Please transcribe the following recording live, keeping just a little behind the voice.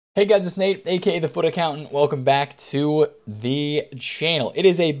Hey guys, it's Nate, aka TheFutAccountant. Welcome back to the channel. It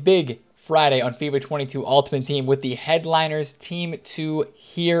is a big Friday on FIFA 22 Ultimate Team with the headliners Team 2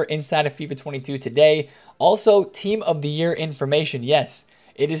 here inside of FIFA 22 today. Also, Team of the Year information. Yes,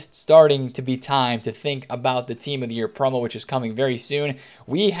 it is starting to be time to think about the Team of the Year promo, which is coming very soon.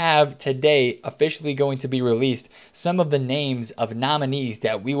 We have today officially going to be released some of the names of nominees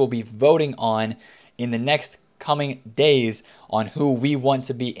that we will be voting on in the next coming days on who we want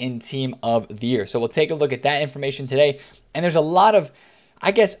to be in Team of the Year. So we'll take a look at that information today. And there's a lot of, I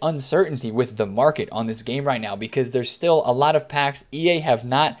guess, uncertainty with the market on this game right now because there's still a lot of packs. EA have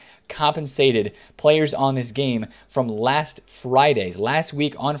not compensated players on this game from last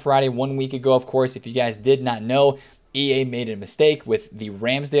week on Friday, 1 week ago. Of course, if you guys did not know, EA made a mistake with the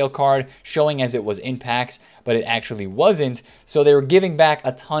Ramsdale card showing as it was in packs, but it actually wasn't. So they were giving back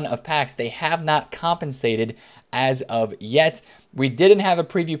a ton of packs. They have not compensated as of yet. We didn't have a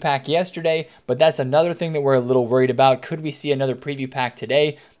preview pack yesterday, but that's another thing that we're a little worried about. Could we see another preview pack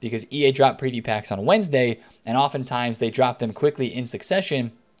today? Because EA dropped preview packs on Wednesday, and oftentimes they drop them quickly in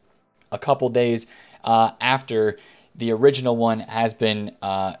succession a couple days after the original one has been,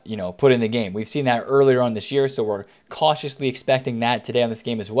 put in the game. We've seen that earlier on this year, so we're cautiously expecting that today on this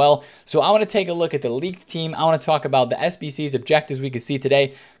game as well. So I want to take a look at the leaked team. I want to talk about the SBC's objectives we could see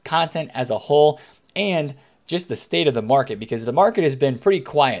today, content as a whole, and just the state of the market, because the market has been pretty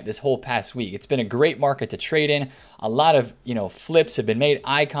quiet this whole past week. It's been a great market to trade in. A lot of, flips have been made,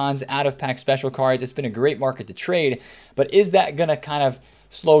 icons, out-of-pack special cards. It's been a great market to trade, but is that going to kind of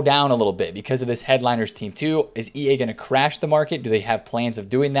slow down a little bit because of this headliners Team 2? Is EA going to crash the market? Do they have plans of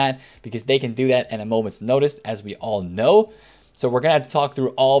doing that? Because they can do that at a moment's notice, as we all know. So we're going to have to talk through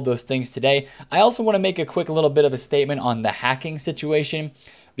all of those things today. I also want to make a quick little bit of a statement on the hacking situation,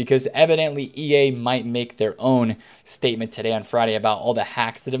 because evidently EA might make their own statement today on Friday about all the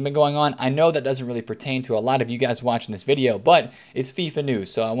hacks that have been going on. I know that doesn't really pertain to a lot of you guys watching this video, but it's FIFA news,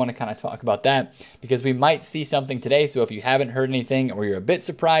 so I want to kind of talk about that because we might see something today. So if you haven't heard anything or you're a bit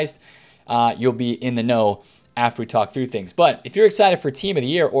surprised, you'll be in the know after we talk through things. But if you're excited for Team of the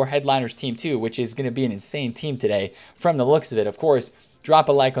Year or Headliners Team 2, which is going to be an insane team today from the looks of it, of course, drop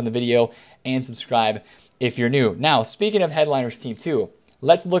a like on the video and subscribe if you're new. Now, speaking of Headliners Team 2,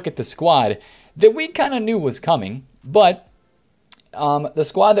 let's look at the squad that we kind of knew was coming, but the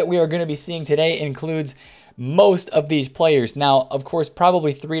squad that we are going to be seeing today includes most of these players. Now, of course,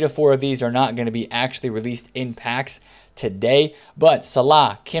 probably 3 to 4 of these are not going to be actually released in packs today, but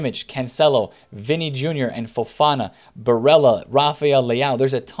Salah, Kimmich, Cancelo, Vinny Jr., and Fofana, Barella, Rafael Leao.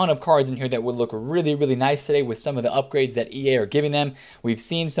 There's a ton of cards in here that would look really, really nice today with some of the upgrades that EA are giving them. We've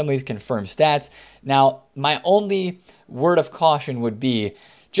seen some of these confirmed stats. Now, my only word of caution would be,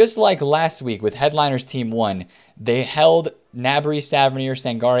 just like last week with Headliners Team 1, they held Gnabry, Savanier,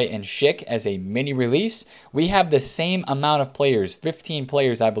 Sangare, and Schick as a mini release. We have the same amount of players, 15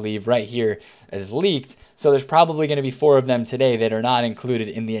 players, I believe, right here as leaked. So there's probably going to be 4 of them today that are not included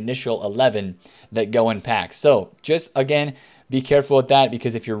in the initial 11 that go in packs. So just, again, be careful with that,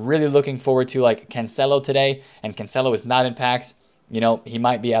 because if you're really looking forward to like Cancelo today, and Cancelo is not in packs, he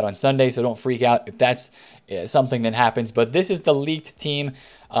might be out on Sunday, so don't freak out if that's something that happens. But this is the leaked team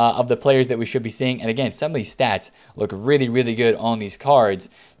of the players that we should be seeing. And again, some of these stats look really, really good on these cards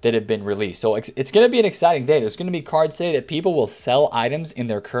that have been released. So it's going to be an exciting day. There's going to be cards today that people will sell items in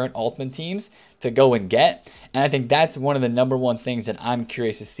their current Ultimate teams to go and get. And I think that's one of the #1 things that I'm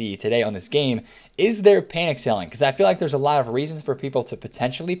curious to see today on this game. Is there panic selling? Because I feel like there's a lot of reasons for people to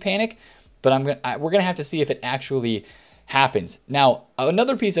potentially panic, but we're going to have to see if it actually happens. Now,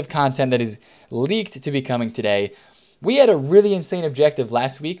 another piece of content that is leaked to be coming today. We had a really insane objective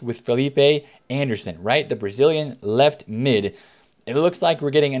last week with Felipe Anderson, right? The Brazilian left mid. It looks like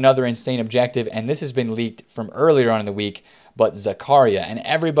we're getting another insane objective, and this has been leaked from earlier on in the week, but Zakaria, and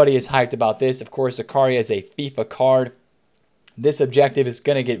everybody is hyped about this. Of course, Zakaria is a FIFA card. This objective is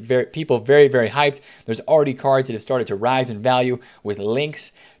going to get people very, very hyped. There's already cards that have started to rise in value with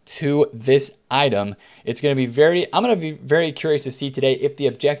links to this item. I'm going to be very curious to see today if the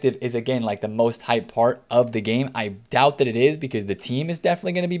objective is, again, like the most hyped part of the game. I doubt that it is, because the team is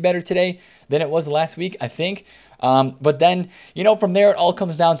definitely going to be better today than it was last week, I think. But then, from there, it all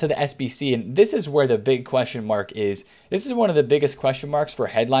comes down to the SBC. And this is where the big question mark is. This is one of the biggest question marks for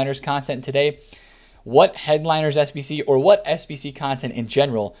Headliners content today. What Headliners SBC, or what SBC content in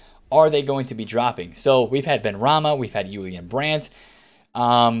general, are they going to be dropping? So we've had Benrahma, we've had Julian Brandt.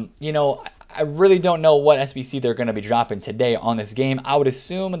 I really don't know what SBC they're going to be dropping today on this game. I would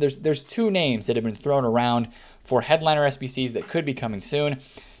assume there's 2 names that have been thrown around for Headliner SBCs that could be coming soon.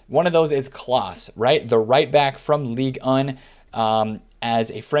 One of those is Klaas, right? The right back from Ligue 1.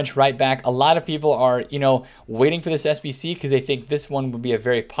 as a French right back. A lot of people are, waiting for this SBC because they think this one would be a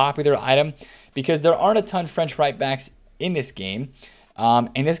very popular item because there aren't a ton of French right backs in this game.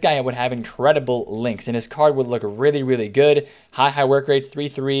 And this guy would have incredible links, and his card would look really, really good. High work rates,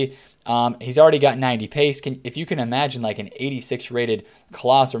 3-3. He's already got 90 pace. If you can imagine like an 86 rated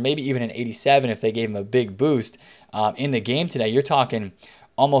Kloss, or maybe even an 87 if they gave him a big boost in the game today, you're talking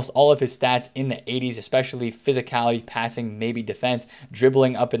almost all of his stats in the 80s, especially physicality, passing, maybe defense,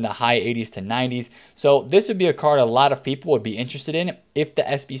 dribbling up in the high 80s to 90s. So this would be a card a lot of people would be interested in if the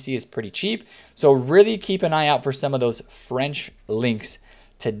SBC is pretty cheap. So really keep an eye out for some of those French links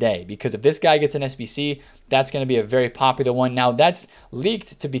today, because if this guy gets an SBC, that's going to be a very popular one. Now that's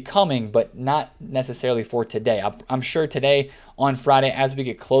leaked to be coming, but not necessarily for today. I'm sure today on Friday, as we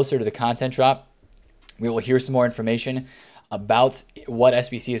get closer to the content drop, we will hear some more information about what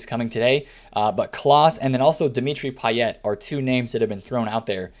SBC is coming today. But Kloss and then also Dimitri Payet are two names that have been thrown out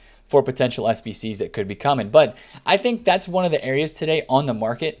there for potential SBCs that could be coming. But I think that's one of the areas today on the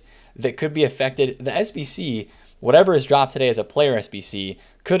market that could be affected. The SBC, whatever is dropped today as a player SBC,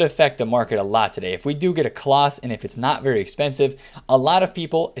 could affect the market a lot today. If we do get a Kloss, and if it's not very expensive, a lot of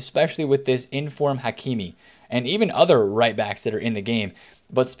people, especially with this Inform Hakimi and even other right backs that are in the game,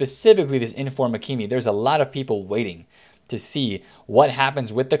 but specifically this Inform Hakimi, there's a lot of people waiting to see what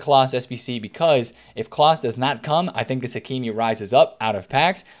happens with the Kloss SBC, because if Kloss does not come, I think this Hakimi rises up out of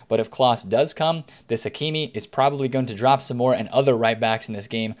packs. But if Kloss does come, this Hakimi is probably going to drop some more, and other right backs in this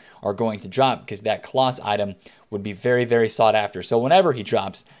game are going to drop because that Kloss item would be very, very sought after. So whenever he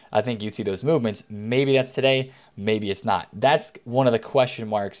drops, I think you'd see those movements. Maybe that's today, maybe it's not. That's one of the question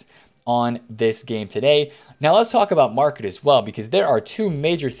marks on this game today. Now let's talk about market as well, because there are two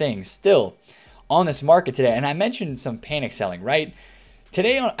major things still on this market today. And I mentioned some panic selling, right?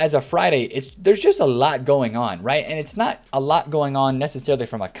 Today, as a Friday, there's just a lot going on, right? And it's not a lot going on necessarily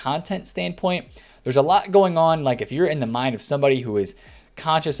from a content standpoint. There's a lot going on, like if you're in the mind of somebody who is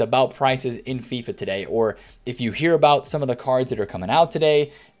conscious about prices in FIFA today, or if you hear about some of the cards that are coming out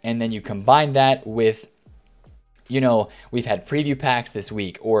today, and then you combine that with, we've had preview packs this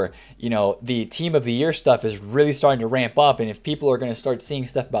week, or, the team of the year stuff is really starting to ramp up. And if people are going to start seeing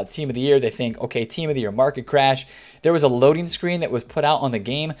stuff about team of the year, they think, okay, team of the year market crash. There was a loading screen that was put out on the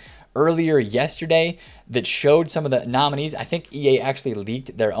game earlier yesterday that showed some of the nominees. I think EA actually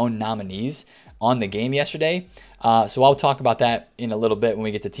leaked their own nominees on the game yesterday. So I'll talk about that in a little bit when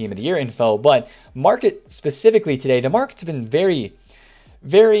we get to team of the year info. But market specifically today, the market's been very,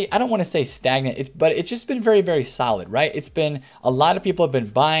 I don't want to say stagnant, but it's just been very, very solid, right? It's been, a lot of people have been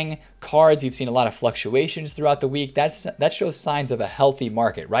buying cards. You've seen a lot of fluctuations throughout the week. That shows signs of a healthy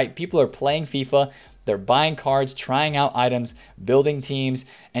market, right? People are playing FIFA. They're buying cards, trying out items, building teams,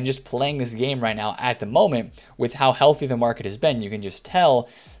 and just playing this game right now at the moment with how healthy the market has been. You can just tell.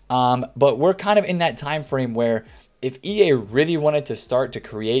 But we're kind of in that time frame where if EA really wanted to start to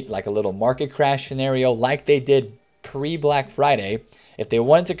create like a little market crash scenario like they did pre-Black Friday, if they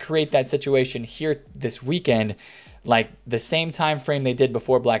wanted to create that situation here this weekend, like the same time frame they did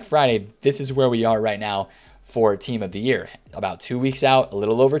before Black Friday, this is where we are right now for Team of the Year. About 2 weeks out, a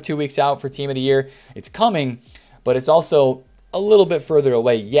little over 2 weeks out for Team of the Year. It's coming, but it's also a little bit further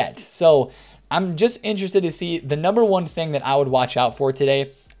away yet. So I'm just interested to see the number one thing that I would watch out for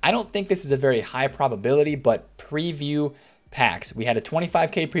today. I don't think this is a very high probability, but preview packs. We had a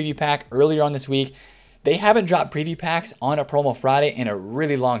 25K preview pack earlier on this week. They haven't dropped preview packs on a Promo Friday in a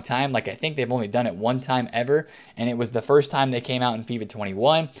really long time. Like I think they've only done it one time ever, and it was the first time they came out in FIFA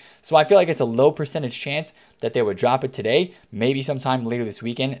 21. So I feel like it's a low percentage chance that they would drop it today. Maybe sometime later this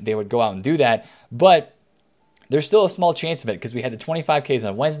weekend they would go out and do that. But there's still a small chance of it because we had the 25Ks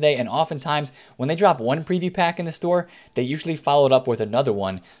on Wednesday, and oftentimes when they drop one preview pack in the store, they usually follow it up with another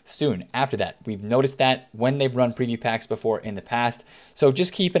one soon after that. We've noticed that when they've run preview packs before in the past. So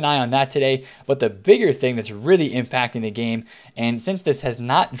just keep an eye on that today. But the bigger thing that's really impacting the game, and since this has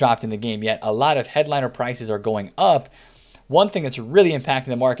not dropped in the game yet, a lot of headliner prices are going up. One thing that's really impacting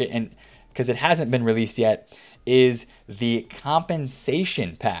the market, and because it hasn't been released yet, is the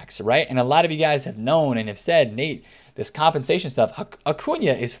compensation packs, right? And a lot of you guys have known and have said, Nate, this compensation stuff,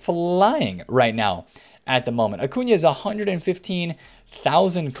 Acuna is flying right now at the moment. Acuna is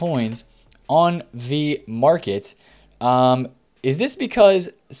 115,000 coins on the market. Is this because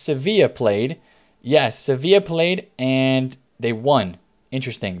Sevilla played? Yes, Sevilla played and they won.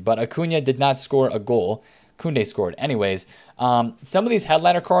 Interesting, but Acuna did not score a goal. Koundé scored. Anyways, some of these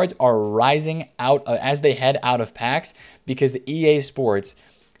headliner cards are rising out as they head out of packs because the EA Sports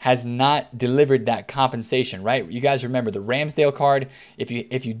has not delivered that compensation, right? You guys remember the Ramsdale card. If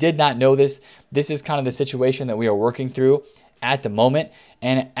you did not know this, this is kind of the situation that we are working through at the moment.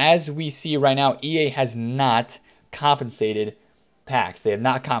 And as we see right now, EA has not compensated packs. They have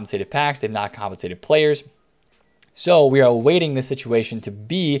not compensated packs. They've not compensated players. So we are awaiting the situation to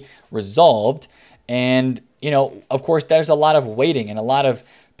be resolved. And, you know, of course, there's a lot of waiting and a lot of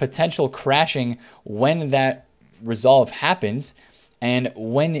potential crashing when that resolve happens. And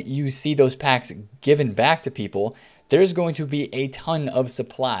when you see those packs given back to people, there's going to be a ton of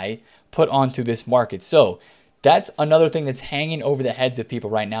supply put onto this market. So that's another thing that's hanging over the heads of people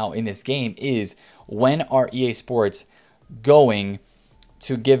right now in this game is when are EA Sports going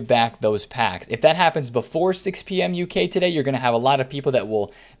to give back those packs? If that happens before 6 p.m. UK today, you're going to have a lot of people that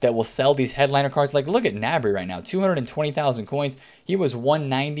will sell these headliner cards. Like, look at Nabry right now, 220,000 coins. He was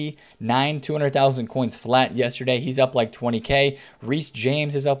 199, 200,000 coins flat yesterday. He's up like 20K. Reece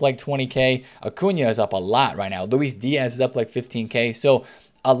James is up like 20K. Acuna is up a lot right now. Luis Diaz is up like 15K. So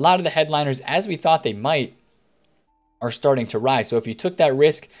a lot of the headliners, as we thought they might, are starting to rise. So if you took that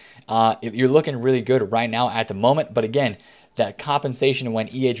risk, you're looking really good right now at the moment. But again, that compensation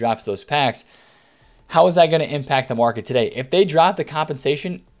when EA drops those packs, how is that going to impact the market today? If they drop the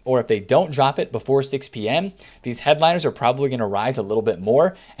compensation or if they don't drop it before 6 p.m., these headliners are probably going to rise a little bit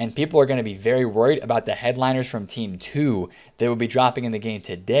more, and people are going to be very worried about the headliners from Team 2 they will be dropping in the game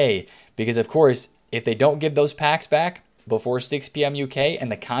today. Because, of course, if they don't give those packs back before 6 p.m. UK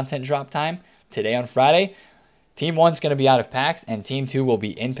and the content drop time today on Friday, Team 1's going to be out of packs and Team 2 will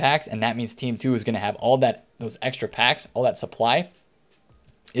be in packs, and that means Team 2 is going to have all those extra packs, all that supply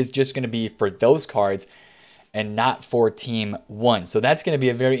is just going to be for those cards and not for Team 1. So that's going to be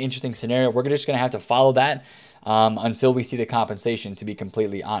a very interesting scenario. We're just going to have to follow that until we see the compensation, to be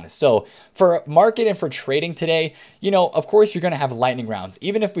completely honest. So for market and for trading today, you know, of course, you're going to have lightning rounds.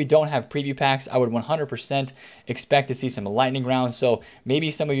 Even if we don't have preview packs, I would 100% expect to see some lightning rounds. So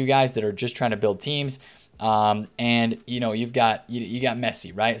maybe some of you guys that are just trying to build teams, and you know, you got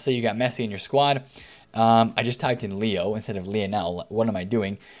Messi, right? So you got Messi in your squad. I just typed in Leo instead of Lionel. What am I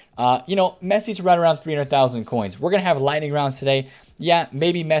doing? You know, Messi's right around 300,000 coins. We're going to have lightning rounds today. Yeah,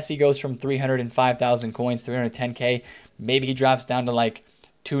 maybe Messi goes from 305,000 coins, 310K. Maybe he drops down to like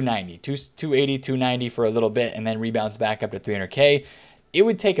 290, 280, 290 for a little bit and then rebounds back up to 300K. It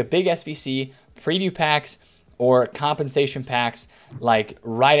would take a big SBC, preview packs, or compensation packs like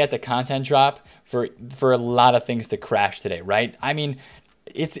right at the content drop for a lot of things to crash today, right? I mean,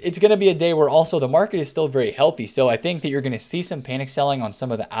 it's going to be a day where also the market is still very healthy. So I think that you're going to see some panic selling on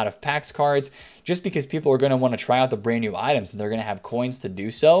some of the out of packs cards just because people are going to want to try out the brand new items and they're going to have coins to do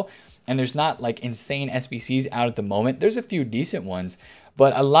so. And there's not like insane SBCs out at the moment. There's a few decent ones,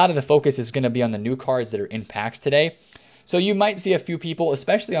 but a lot of the focus is going to be on the new cards that are in packs today. So you might see a few people,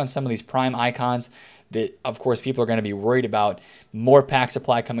 especially on some of these prime icons, that of course people are going to be worried about more pack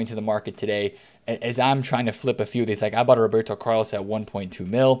supply coming to the market today. As I'm trying to flip a few of these, like I bought a Roberto Carlos at 1.2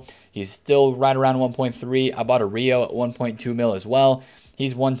 mil. He's still right around 1.3. I bought a Rio at 1.2 mil as well.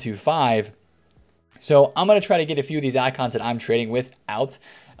 He's 125. So I'm going to try to get a few of these icons that I'm trading with out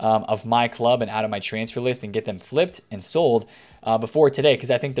of my club and out of my transfer list and get them flipped and sold before today, because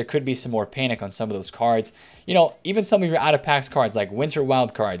I think there could be some more panic on some of those cards. You know, even some of your out of packs cards like Winter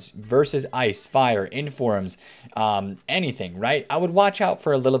Wild cards versus Ice, Fire, Informs, anything, right? I would watch out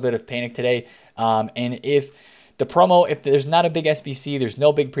for a little bit of panic today. And if the promo, if there's not a big SBC, there's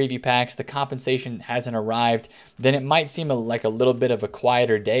no big preview packs, the compensation hasn't arrived, then it might seem like a little bit of a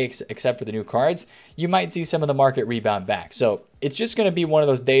quieter day, except for the new cards. You might see some of the market rebound back. So it's just going to be one of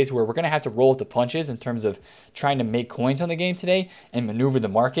those days where we're going to have to roll with the punches in terms of trying to make coins on the game today and maneuver the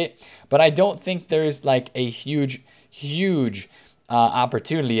market. But I don't think there's like a huge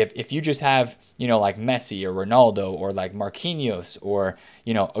opportunity if you just have, you know, like Messi or Ronaldo or like Marquinhos or,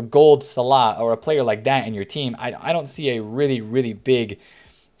 you know, a gold Salah or a player like that in your team. I don't see a really big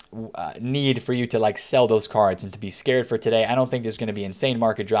need for you to like sell those cards and to be scared for today. I don't think there's going to be insane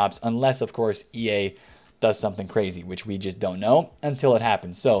market drops unless, of course, EA does something crazy, which we just don't know until it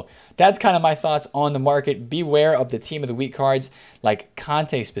happens. So that's kind of my thoughts on the market. Beware of the team of the week cards, like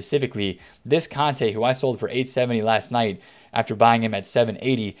Conte specifically. This Conte, who I sold for 870 last night after buying him at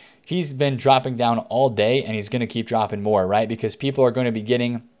 780, he's been dropping down all day, and he's going to keep dropping more, right? Because people are going to be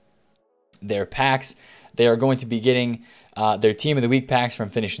getting their packs. They are going to be getting their team of the week packs from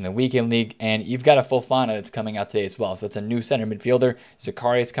finishing the weekend league. And you've got a Fofana that's coming out today as well. So it's a new center midfielder.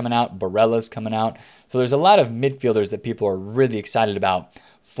 Zacharias coming out. Barella's coming out. So there's a lot of midfielders that people are really excited about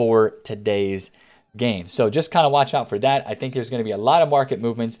for today's game. So just kind of watch out for that. I think there's going to be a lot of market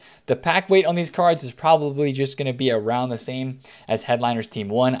movements. The pack weight on these cards is probably just going to be around the same as Headliners Team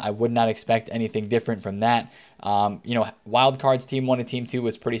 1. I would not expect anything different from that. You know, Wild Cards Team 1 and Team 2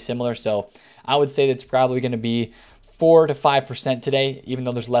 was pretty similar. So I would say that's probably going to be 4 to 5% today, even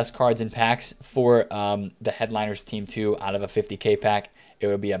though there's less cards in packs for the Headliners Team 2 out of a 50K pack. It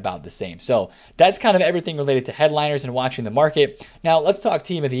would be about the same. So that's kind of everything related to Headliners and watching the market. Now let's talk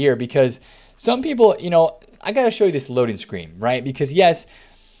Team of the Year, because some people, you know, I got to show you this loading screen, right? Because yes,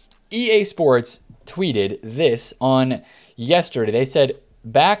 EA Sports tweeted this on yesterday. They said,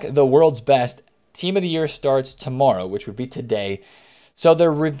 back the world's best, Team of the Year starts tomorrow, which would be today. So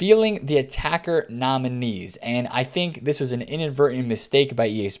they're revealing the attacker nominees. And I think this was an inadvertent mistake by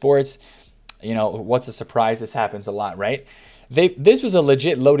EA Sports. You know, what's a surprise? This happens a lot, right? This was a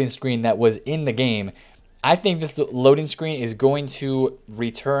legit loading screen that was in the game. I think this loading screen is going to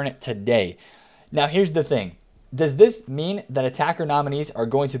return today. Now, here's the thing. Does this mean that attacker nominees are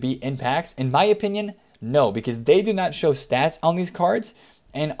going to be in packs? In my opinion, no, because they do not show stats on these cards,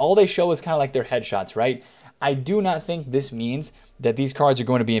 and all they show is kind of like their headshots, right? I do not think this means that these cards are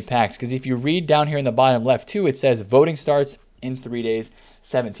going to be in packs, because if you read down here in the bottom left too, it says voting starts in 3 days,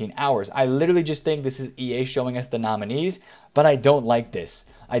 17 hours. I literally just think this is EA showing us the nominees, but I don't like this.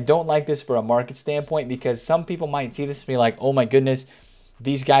 I don't like this for a market standpoint, because some people might see this and be like, oh my goodness,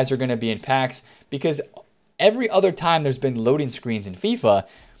 these guys are going to be in packs, because every other time there's been loading screens in FIFA,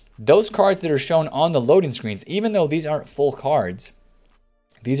 those cards that are shown on the loading screens, even though these aren't full cards,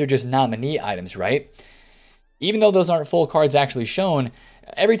 these are just nominee items, right? Even though those aren't full cards actually shown,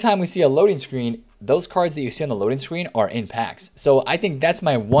 every time we see a loading screen, those cards that you see on the loading screen are in packs. So I think that's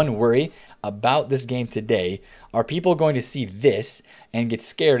my one worry about this game today. Are people going to see this and get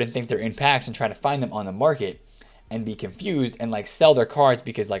scared and think they're in packs and try to find them on the market and be confused and like sell their cards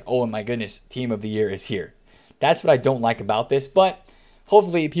because like, oh my goodness, Team of the Year is here. That's what I don't like about this, but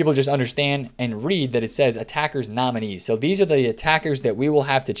hopefully people just understand and read that it says attackers nominees. So these are the attackers that we will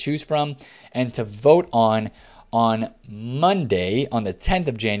have to choose from and to vote on Monday, on the 10th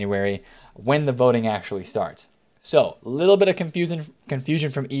of January, when the voting actually starts. So a little bit of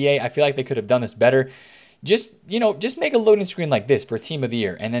confusion from EA. I feel like they could have done this better. Just make a loading screen like this for Team of the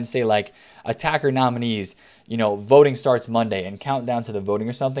Year and then say like attacker nominees, voting starts Monday and count down to the voting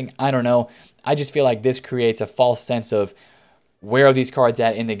or something. I don't know. I just feel like this creates a false sense of where are these cards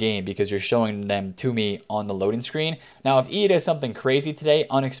at in the game because you're showing them to me on the loading screen. Now, if EA does something crazy today,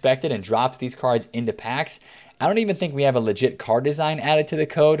 unexpected, and drops these cards into packs, I don't even think we have a legit card design added to the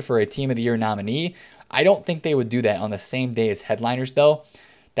code for a Team of the Year nominee. I don't think they would do that on the same day as Headliners, though.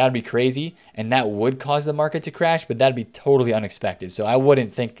 That would be crazy, and that would cause the market to crash, but that'd be totally unexpected. So I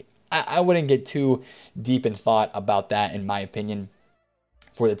wouldn't get too deep in thought about that, in my opinion,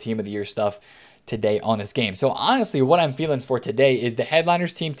 for the Team of the Year stuff today on this game. So honestly, what I'm feeling for today is the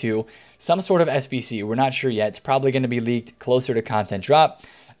Headliners Team 2, some sort of SBC. We're not sure yet. It's probably going to be leaked closer to content drop.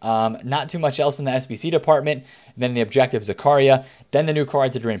 Not too much else in the SBC department. Then the objective Zakaria, then the new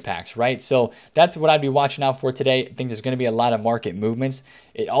cards that are in packs, right? So that's what I'd be watching out for today. I think there's going to be a lot of market movements.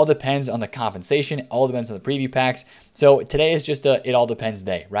 It all depends on the compensation. It all depends on the preview packs. So today is just a it all depends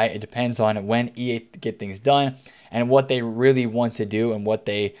day, right? It depends on when EA get things done and what they really want to do and what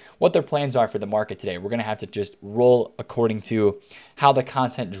their plans are for the market today. We're going to have to just roll according to how the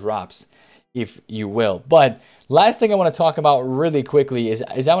content drops, if you will. But last thing I want to talk about really quickly is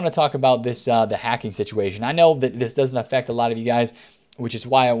I want to talk about this the hacking situation. I know that this doesn't affect a lot of you guys, which is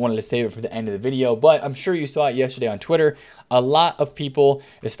why I wanted to save it for the end of the video, but I'm sure you saw it yesterday on Twitter. A lot of people,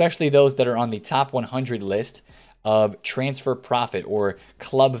 especially those that are on the top 100 list of transfer profit or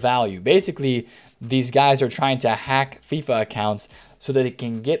club value. Basically, these guys are trying to hack FIFA accounts so that they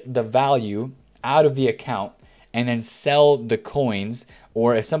can get the value out of the account and then sell the coins.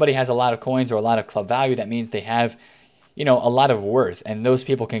 Or if somebody has a lot of coins or a lot of club value, that means they have, a lot of worth. And those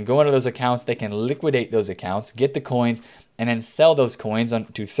people can go into those accounts, they can liquidate those accounts, get the coins, and then sell those coins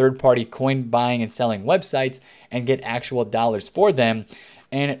to third-party coin buying and selling websites and get actual dollars for them.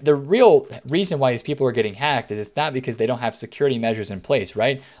 And the real reason why these people are getting hacked is it's not because they don't have security measures in place,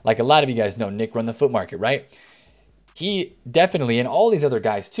 right? Like a lot of you guys know Nick run the foot market, right? He definitely, and all these other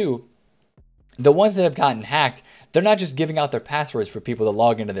guys too, the ones that have gotten hacked, they're not just giving out their passwords for people to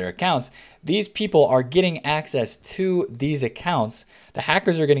log into their accounts. These people are getting access to these accounts. The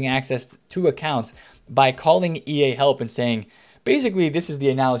hackers are getting access to accounts by calling EA help and saying, basically, this is the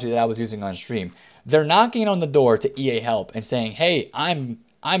analogy that I was using on stream. They're knocking on the door to EA help and saying, hey, I'm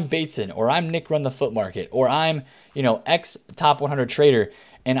Bateson, or I'm Nick run the foot market, or I'm, X top 100 trader,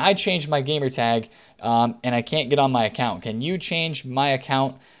 and I changed my gamer tag and I can't get on my account. Can you change my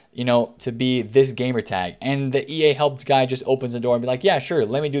account to be this gamer tag? And the EA help guy just opens the door and be like, yeah, sure,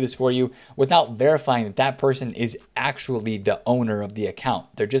 let me do this for you, without verifying that that person is actually the owner of the account.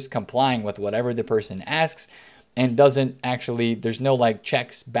 They're just complying with whatever the person asks and doesn't actually, there's no like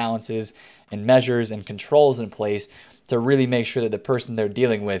checks, balances, and measures and controls in place to really make sure that the person they're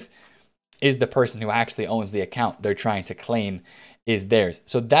dealing with is the person who actually owns the account they're trying to claim is theirs.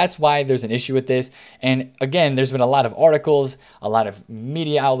 So that's why there's an issue with this. And again, there's been a lot of articles, a lot of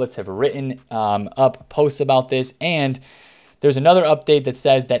media outlets have written up posts about this, and there's another update that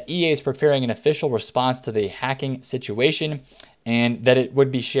says that EA is preparing an official response to the hacking situation and that it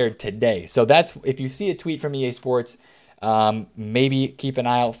would be shared today. So that's, if you see a tweet from EA Sports, maybe keep an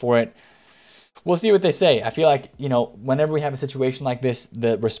eye out for it. We'll see what they say. I feel like, you know, whenever we have a situation like this,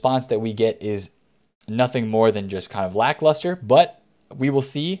 the response that we get is nothing more than just kind of lackluster, but we will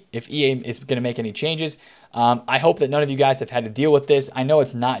see if EA is going to make any changes. I hope that none of you guys have had to deal with this. I know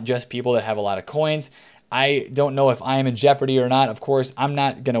it's not just people that have a lot of coins. I don't know if I am in jeopardy or not. Of course, I'm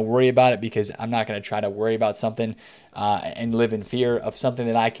not going to worry about it because I'm not going to try to worry about something and live in fear of something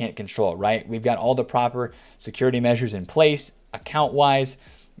that I can't control, right? We've got all the proper security measures in place, account-wise,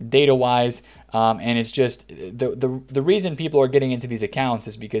 data-wise, and it's just the reason people are getting into these accounts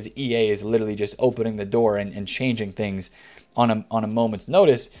is because EA is literally just opening the door and changing things on a moment's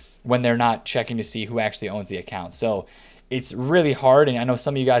notice when they're not checking to see who actually owns the account. So it's really hard, and I know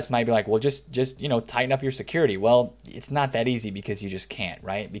some of you guys might be like, well, just you know, tighten up your security. Well, it's not that easy because you just can't,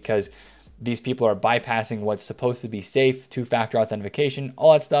 right? Because these people are bypassing what's supposed to be safe, two-factor authentication,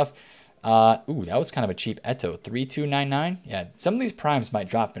 all that stuff. Ooh, that was kind of a cheap Eto, 3299. Yeah, some of these primes might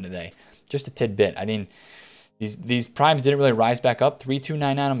drop in today. Just a tidbit. I mean, these primes didn't really rise back up.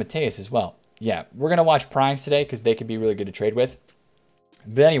 3299 on Mateus as well. Yeah, we're gonna watch primes today because they could be really good to trade with.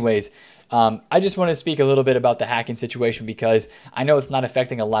 But anyways, I just want to speak a little bit about the hacking situation because I know it's not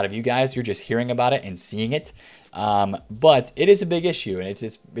affecting a lot of you guys. You're just hearing about it and seeing it. But it is a big issue, and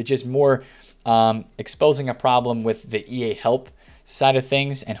it's just more exposing a problem with the EA help side of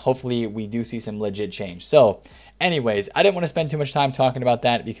things, and hopefully we do see some legit change. So anyways, I didn't want to spend too much time talking about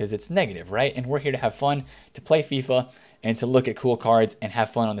that because it's negative, right? And we're here to have fun, to play FIFA, and to look at cool cards and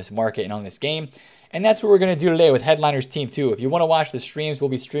have fun on this market and on this game. And that's what we're going to do today with Headliners Team 2. If you want to watch the streams, we'll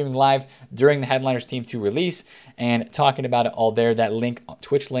be streaming live during the Headliners Team 2 release and talking about it all there. That link,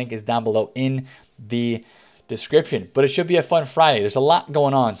 Twitch link, is down below in the description. But it should be a fun Friday. There's a lot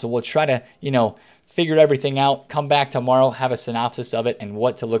going on, so we'll try to, you know, figure everything out, come back tomorrow, have a synopsis of it, and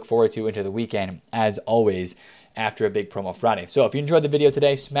what to look forward to into the weekend, as always, after a big promo Friday. So if you enjoyed the video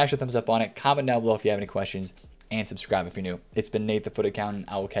today, smash a thumbs up on it, comment down below if you have any questions, and subscribe if you're new. It's been Nate, the Foot Accountant.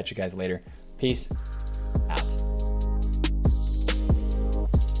 I will catch you guys later. Peace.